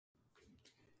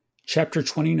Chapter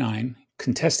 29,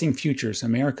 Contesting Futures,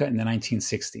 America in the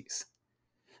 1960s.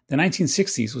 The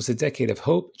 1960s was a decade of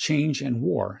hope, change, and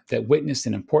war that witnessed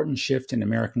an important shift in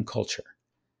American culture.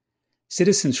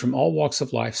 Citizens from all walks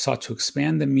of life sought to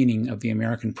expand the meaning of the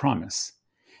American promise.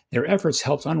 Their efforts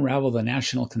helped unravel the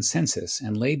national consensus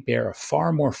and laid bare a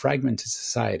far more fragmented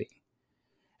society.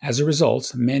 As a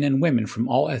result, men and women from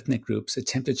all ethnic groups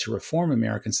attempted to reform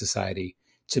American society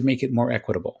to make it more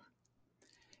equitable.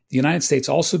 The United States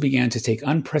also began to take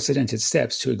unprecedented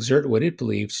steps to exert what it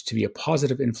believed to be a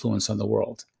positive influence on the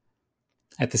world.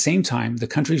 At the same time, the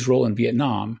country's role in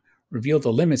Vietnam revealed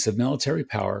the limits of military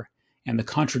power and the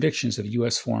contradictions of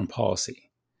U.S. foreign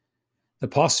policy. The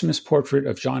posthumous portrait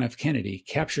of John F. Kennedy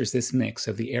captures this mix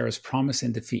of the era's promise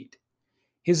and defeat.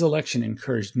 His election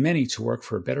encouraged many to work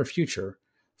for a better future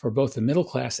for both the middle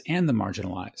class and the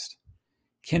marginalized.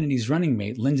 Kennedy's running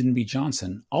mate, Lyndon B.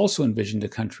 Johnson, also envisioned a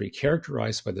country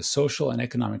characterized by the social and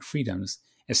economic freedoms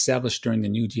established during the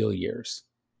New Deal years.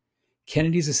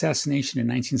 Kennedy's assassination in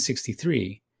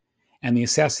 1963 and the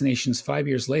assassinations 5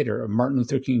 years later of Martin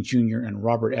Luther King Jr. and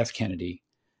Robert F. Kennedy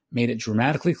made it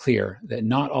dramatically clear that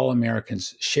not all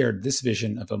Americans shared this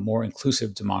vision of a more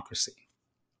inclusive democracy.